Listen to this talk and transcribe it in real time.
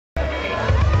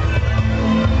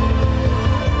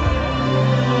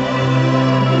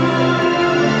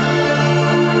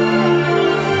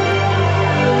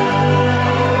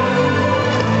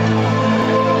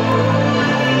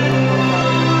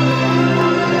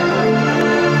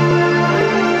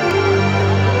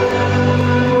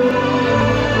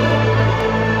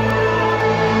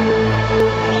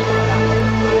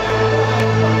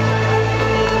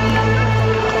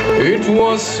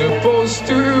used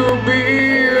to be.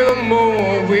 The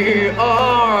more we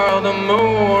are, the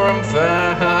more I'm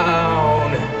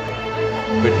found.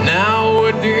 But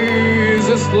nowadays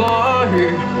it's like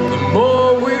the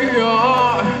more we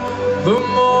are, the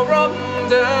more I'm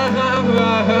down.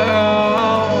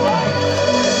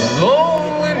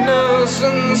 Loneliness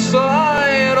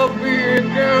inside of me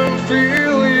can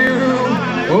feel you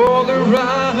all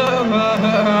around.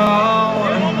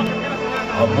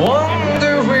 I'm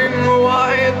wondering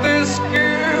why this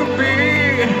could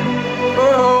be.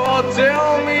 Oh,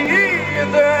 tell me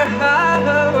either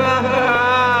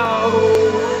how.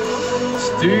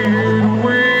 Stay the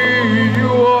way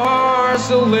you are,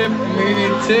 so let me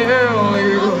tell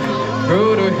you,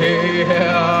 go to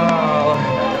hell.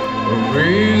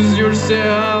 Raise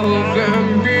yourself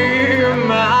and be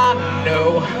mine.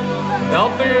 No,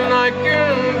 nothing I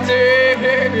can tell.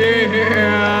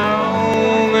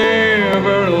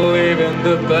 Never live in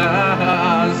the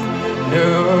past.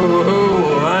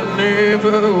 No, I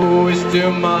never wish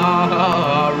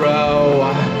tomorrow.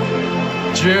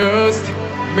 Just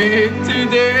make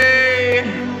today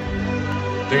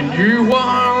the new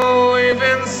one, live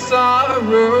in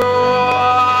sorrow.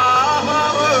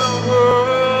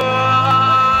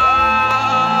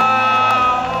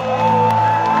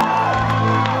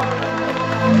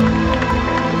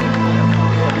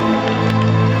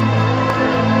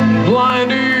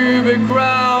 Blind to the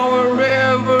crowd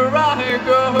wherever I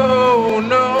go.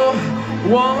 No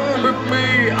one but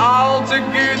me, I'll take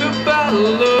it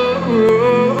alone.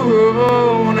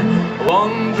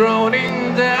 One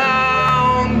drowning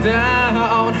down,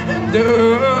 down,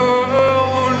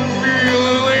 down.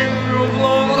 Feeling of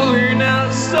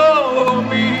loneliness so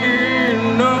me.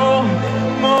 No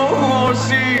more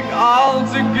sick, I'll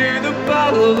take it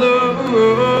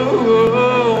alone.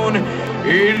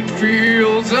 It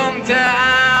feels I'm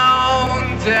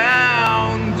down,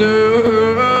 down,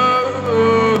 down.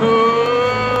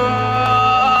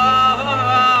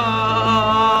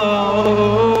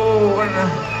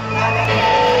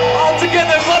 All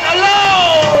together but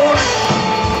alone.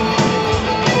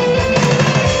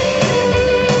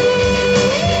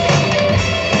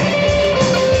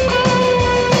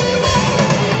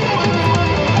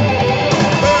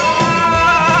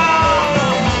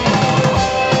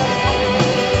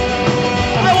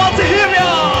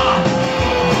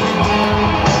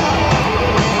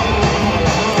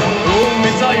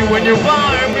 When you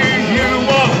find me, you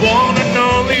are one and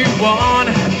only one.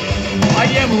 I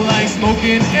am like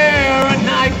smoking air and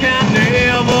I can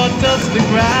never touch the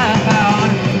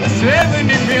ground. 70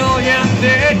 million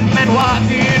dead men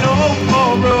walking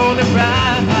all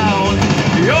around.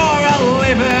 You're a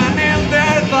living in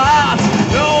their thoughts,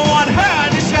 no one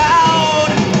heard to shout.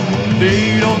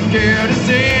 They don't care to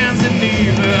dance and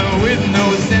even with no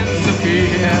sense of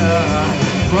fear.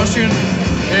 Rushing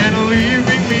and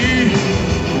leaving me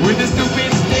with a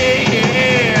stupid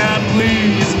stare.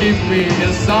 Please give me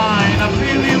a sign. I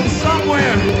feel you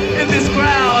somewhere in this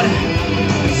crowd.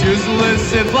 It's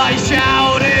useless if I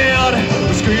shouted,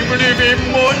 screaming even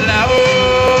more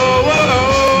loud.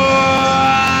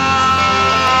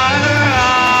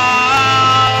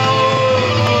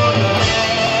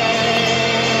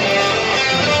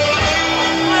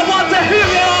 I want to hear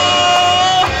you.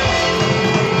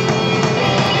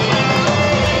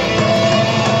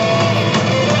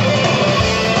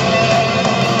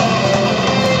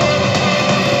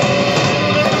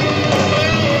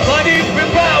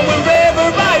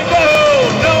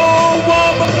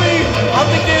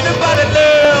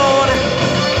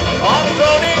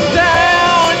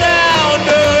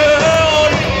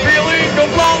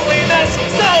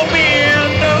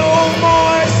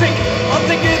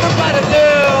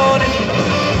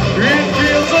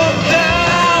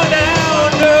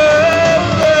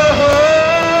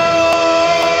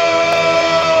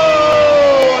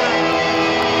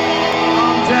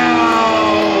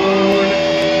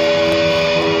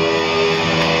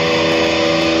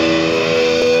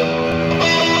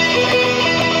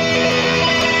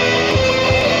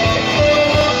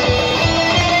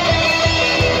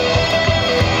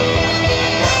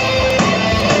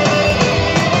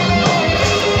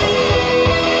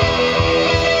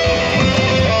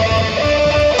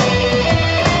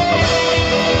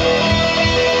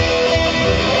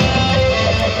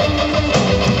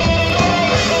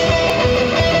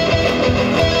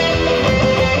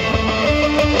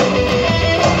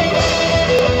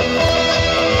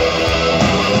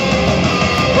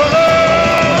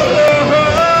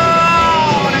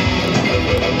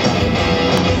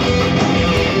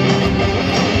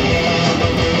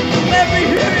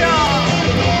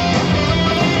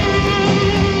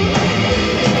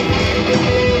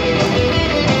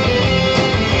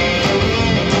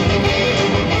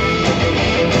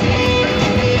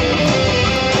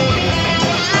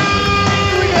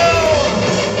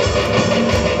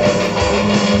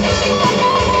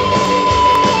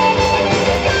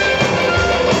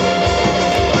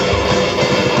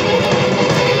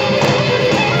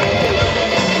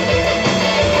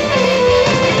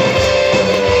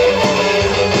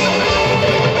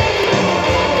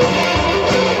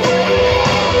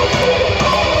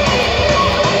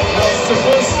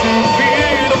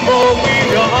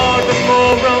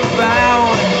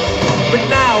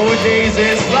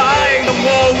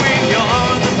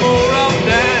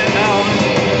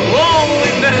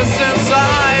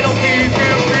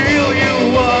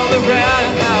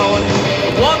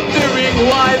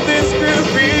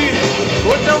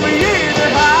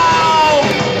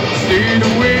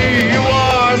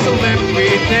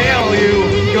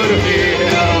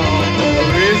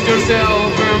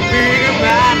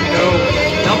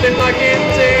 in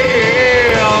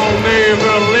jail.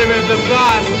 Never live in the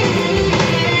past.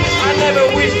 I never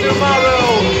wish tomorrow.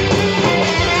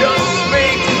 Just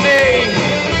speak today.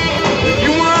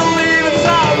 You wanna live in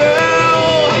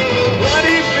sorrow. What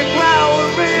if the cloud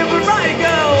wherever I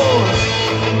go?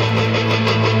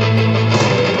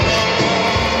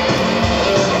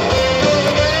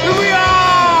 Here we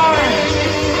are.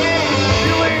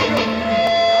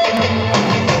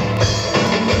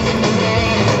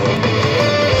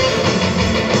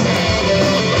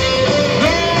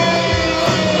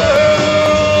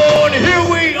 Here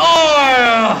we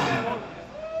are.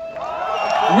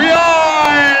 We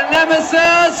are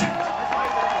Nemesis.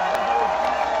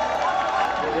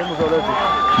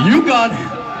 You got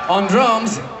on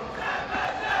drums.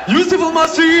 Yusuf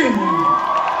Al-Masri.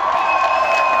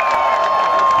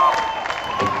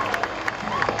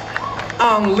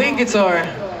 On lead guitar.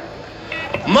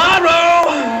 Maro.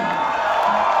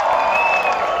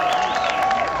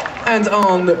 And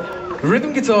on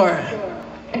rhythm guitar.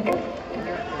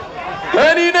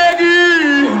 Henny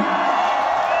Nagy.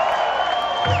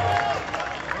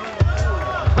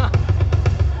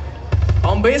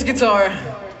 On bass guitar.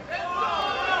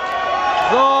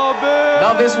 Zombie!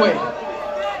 Now this way.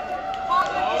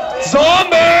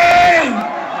 Zombie!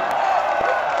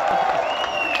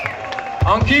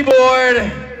 On keyboard.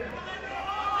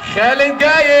 Khalid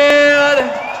Gayed.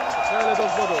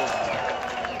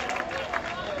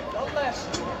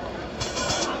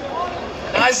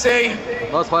 I say.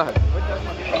 ناقص واحد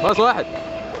ناقص واحد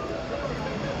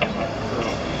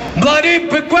Bloody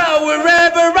Piqua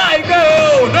wherever I go.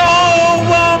 No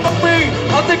one but me.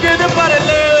 I'm thinking about it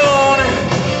alone.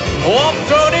 Oh, I'm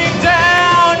turning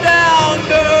down, down,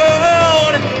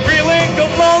 down. Feeling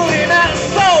of loneliness,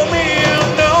 so me.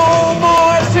 No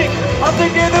more sick. I'm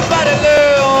thinking about it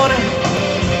alone.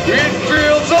 It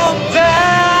feels on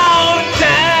down,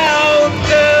 down,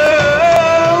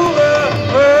 down.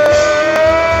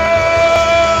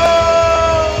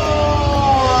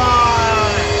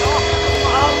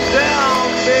 I'm down,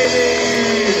 baby.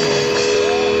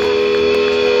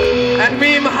 And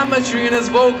me, Muhammad Shreen's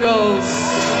vocals.